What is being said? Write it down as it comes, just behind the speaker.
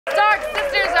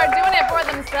doing it for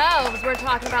themselves. We're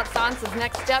talking about Sansa's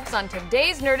next steps on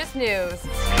today's Nerdist News.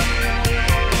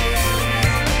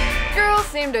 Girls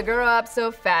seem to grow up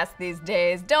so fast these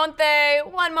days, don't they?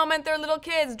 One moment they're little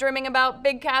kids dreaming about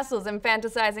big castles and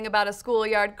fantasizing about a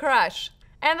schoolyard crush.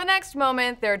 And the next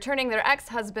moment they're turning their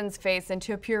ex-husband's face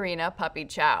into a Purina puppy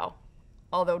chow.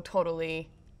 Although totally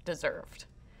deserved.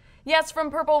 Yes, from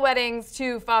purple weddings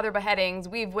to father beheadings,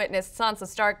 we've witnessed Sansa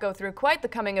Stark go through quite the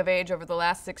coming of age over the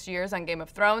last 6 years on Game of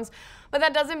Thrones, but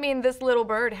that doesn't mean this little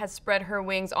bird has spread her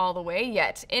wings all the way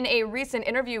yet. In a recent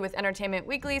interview with Entertainment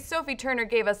Weekly, Sophie Turner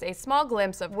gave us a small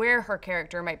glimpse of where her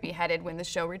character might be headed when the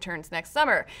show returns next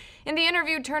summer. In the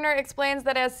interview, Turner explains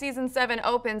that as Season 7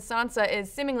 opens, Sansa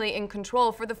is seemingly in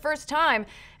control for the first time,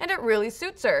 and it really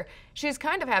suits her. She's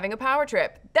kind of having a power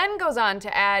trip. Then goes on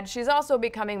to add, she's also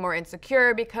becoming more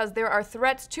insecure because there are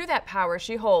threats to that power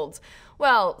she holds.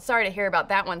 Well, sorry to hear about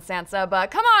that one, Sansa, but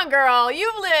come on, girl.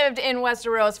 You've lived in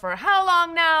Westeros for how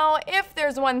long now? If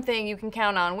there's one thing you can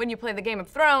count on when you play the Game of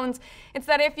Thrones, it's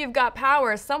that if you've got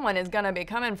power, someone is gonna be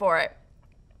coming for it.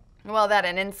 Well, that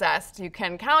and incest. You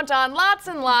can count on lots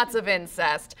and lots of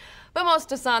incest. But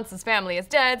most of Sansa's family is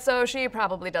dead, so she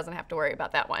probably doesn't have to worry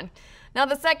about that one. Now,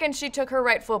 the second she took her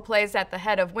rightful place at the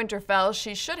head of Winterfell,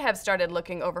 she should have started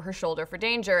looking over her shoulder for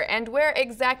danger. And where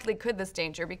exactly could this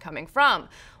danger be coming from?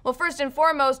 Well, first and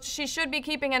foremost, she should be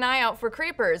keeping an eye out for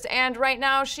creepers. And right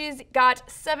now, she's got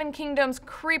Seven Kingdoms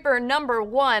creeper number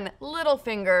 1,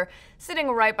 Littlefinger, sitting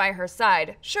right by her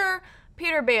side. Sure,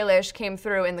 Peter Baelish came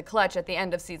through in the clutch at the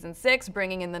end of Season 6,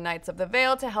 bringing in the Knights of the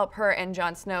Vale to help her and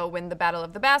Jon Snow win the Battle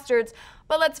of the Bastards.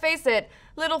 But let's face it,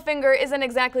 Littlefinger isn't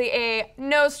exactly a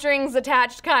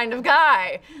no-strings-attached kind of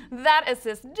guy. That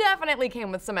assist definitely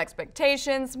came with some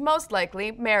expectations, most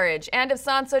likely marriage. And if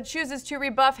Sansa chooses to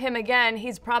rebuff him again,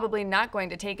 he's probably not going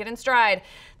to take it in stride.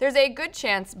 There's a good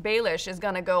chance Baelish is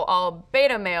gonna go all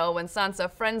beta male when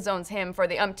Sansa friend-zones him for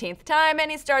the umpteenth time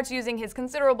and he starts using his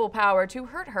considerable power to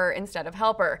hurt her instead of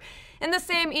help her. In the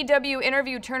same EW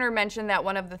interview, Turner mentioned that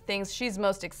one of the things she's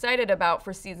most excited about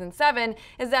for Season 7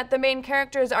 is that the main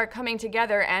characters are coming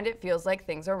together and it feels like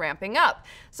things are ramping up.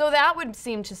 So that would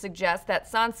seem to suggest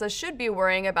that Sansa should be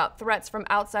worrying about threats from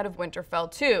outside of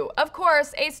Winterfell too. Of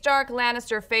course, a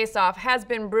Stark-Lannister face-off has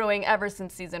been brewing ever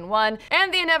since Season 1,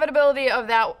 and the inevitability of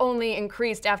that only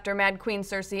increased after Mad Queen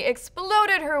Cersei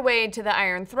exploded her way to the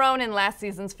Iron Throne in last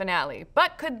season's finale.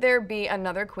 But could there be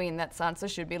another queen that Sansa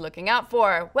should be looking out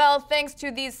for? Well, thanks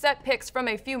to these set pics from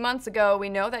a few months ago, we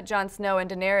know that Jon Snow and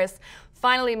Daenerys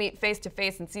finally meet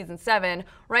face-to-face in Season 7.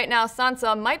 Right now,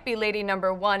 Sansa might be lady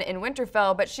number 1 in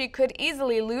Winterfell, but she could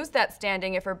easily lose that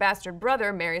standing if her bastard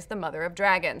brother marries the Mother of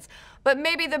Dragons. But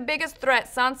maybe the biggest threat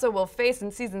Sansa will face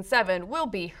in Season 7 will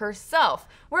be herself.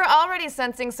 We're already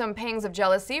sensing some pangs of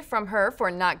jealousy from her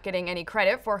for not getting any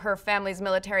credit for her family's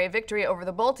military victory over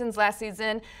the Boltons last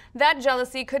season. That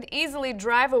jealousy could easily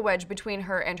drive a wedge between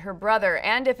her and her brother,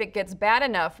 and if it gets bad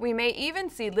enough, we may even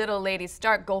see little Lady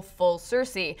Stark go full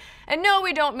Cersei. And no,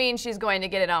 we don't mean she's going to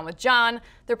get it on with Jon.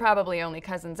 They're probably only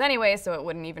cousins anyway, so it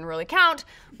wouldn't even really count.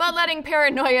 But letting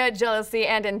paranoia, jealousy,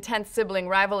 and intense sibling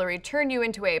rivalry turn you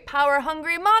into a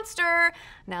power-hungry monster,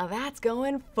 now that's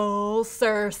going full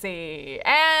Cersei.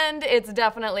 And it's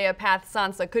definitely a path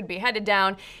Sansa could be headed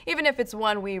down, even if it's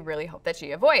one we really hope that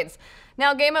she avoids.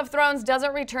 Now, Game of Thrones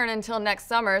doesn't return until next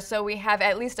summer, so we have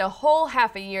at least a whole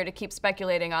half a year to keep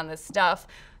speculating on this stuff.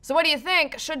 So what do you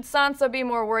think? Should Sansa be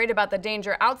more worried about the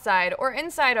danger outside or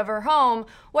inside of her home?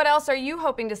 What else are you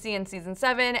hoping to see in Season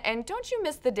 7? And don't you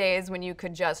miss the days when you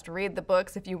could just read the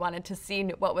books if you wanted to see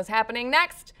what was happening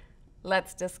next?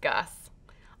 Let's discuss.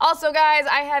 Also, guys,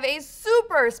 I have a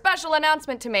super special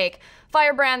announcement to make.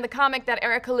 Firebrand, the comic that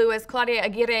Erica Lewis, Claudia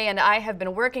Aguirre, and I have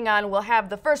been working on, will have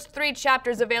the first 3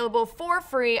 chapters available for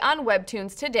free on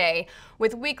Webtoons today,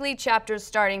 with weekly chapters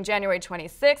starting January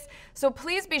 26th. So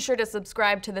please be sure to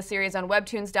subscribe to the series on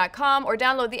webtoons.com or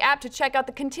download the app to check out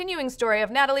the continuing story of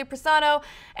Natalie Prisano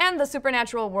and the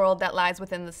supernatural world that lies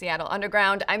within the Seattle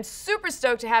Underground. I'm super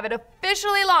stoked to have it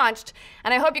officially launched,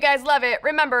 and I hope you guys love it.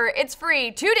 Remember, it's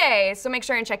free today, so make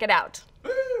sure and check it out.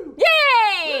 Woo!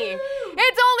 Yay! Woo!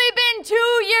 It's only been 2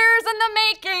 years in the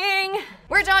making!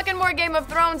 We're talking more Game of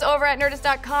Thrones over at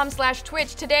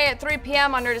Nerdist.com/Twitch. Today at 3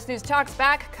 p.m. on Nerdist News Talks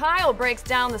Back, Kyle breaks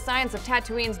down the science of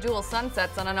Tatooine's dual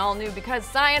sunsets on an all-new Because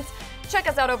Science. Check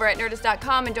us out over at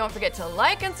Nerdist.com and don't forget to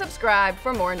like and subscribe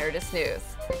for more Nerdist news.